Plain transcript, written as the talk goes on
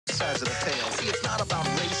sides of the tale. See, it's not about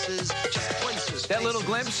races, just places. That little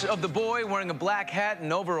glimpse of the boy wearing a black hat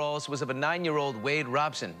and overalls was of a 9-year-old Wade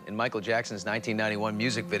Robson in Michael Jackson's 1991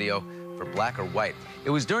 music video for Black or White.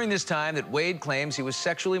 It was during this time that Wade claims he was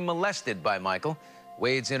sexually molested by Michael.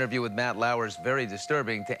 Wade's interview with Matt Lauer is very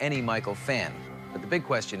disturbing to any Michael fan. But the big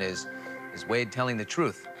question is Wade telling the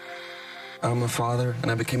truth? I'm a father, and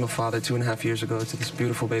I became a father 2.5 years ago to this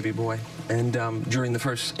beautiful baby boy. And during the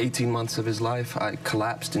first 18 months of his life, I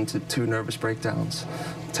collapsed into 2 nervous breakdowns,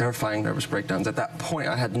 terrifying nervous breakdowns. At that point,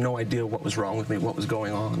 I had no idea what was wrong with me, what was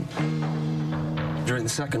going on. During the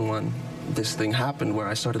second one, this thing happened where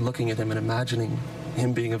I started looking at him and imagining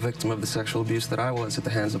him being a victim of the sexual abuse that I was at the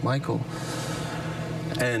hands of Michael.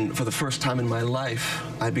 And for the first time in my life,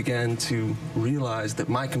 I began to realize that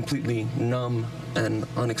my completely numb and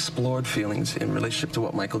unexplored feelings in relationship to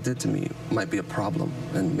what Michael did to me might be a problem,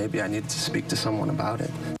 and maybe I needed to speak to someone about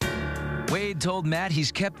it. Wade told Matt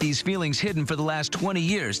he's kept these feelings hidden for the last 20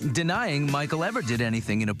 years, denying Michael ever did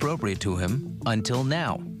anything inappropriate to him until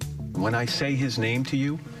now. When I say his name to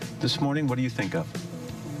you this morning, what do you think of?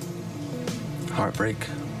 Heartbreak,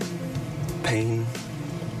 pain,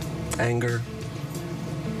 anger,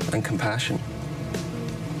 and compassion.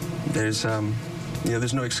 There's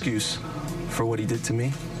no excuse for what he did to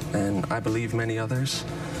me, and I believe many others,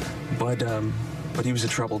 but he was a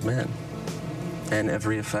troubled man, and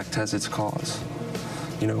every effect has its cause.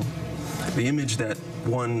 You know, the image that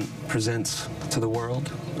one presents to the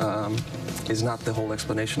world is not the whole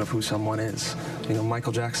explanation of who someone is. You know,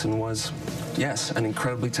 Michael Jackson was, yes, an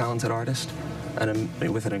incredibly talented artist, and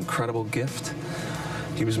with an incredible gift.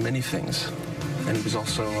 He was many things. And he was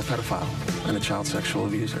also a pedophile and a child sexual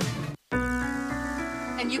abuser.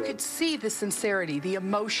 And you could see the sincerity, the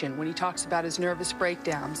emotion when he talks about his nervous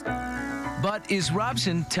breakdowns. But is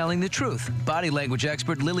Robson telling the truth? Body language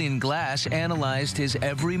expert Lillian Glass analyzed his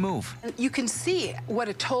every move. You can see what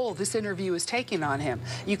a toll this interview is taking on him.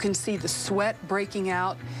 You can see the sweat breaking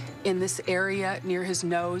out in this area near his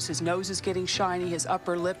nose. His nose is getting shiny. His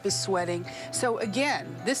upper lip is sweating. So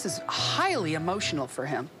again, this is highly emotional for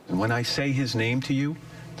him. And when I say his name to you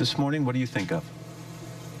this morning, what do you think of?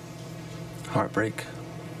 Heartbreak,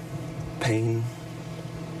 pain,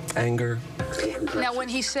 anger. Now, when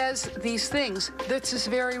he says these things, this is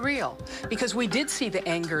very real, because we did see the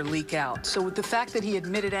anger leak out. So the fact that he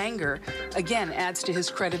admitted anger, again, adds to his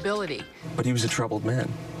credibility. But he was a troubled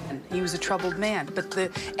man. He was a troubled man, but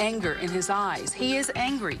the anger in his eyes, he is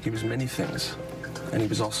angry. He was many things, and he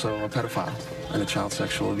was also a pedophile and a child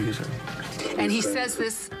sexual abuser. And he says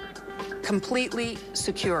this completely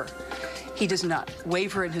secure. He does not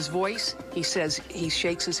waver in his voice. He says, he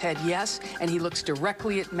shakes his head yes, and he looks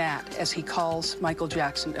directly at Matt as he calls Michael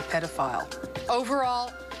Jackson a pedophile.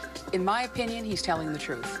 Overall, in my opinion, he's telling the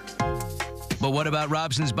truth. But what about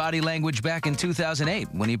Robson's body language back in 2008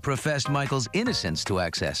 when he professed Michael's innocence to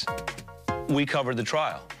Access? We covered the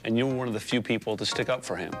trial, and you were one of the few people to stick up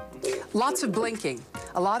for him. Lots of blinking.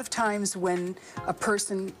 A lot of times when a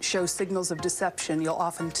person shows signals of deception, you'll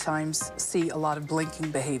oftentimes see a lot of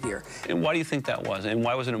blinking behavior. And why do you think that was? And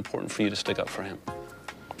why was it important for you to stick up for him?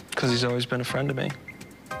 Because he's always been a friend to me.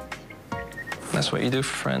 That's what you do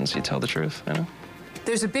for friends. You tell the truth, you know?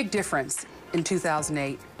 There's a big difference in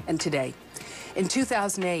 2008 and today. In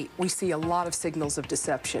 2008, we see a lot of signals of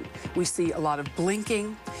deception. We see a lot of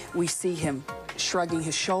blinking. We see him shrugging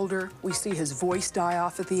his shoulder. We see his voice die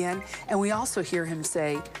off at the end. And we also hear him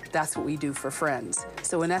say, that's what we do for friends.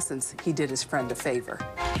 So in essence, he did his friend a favor.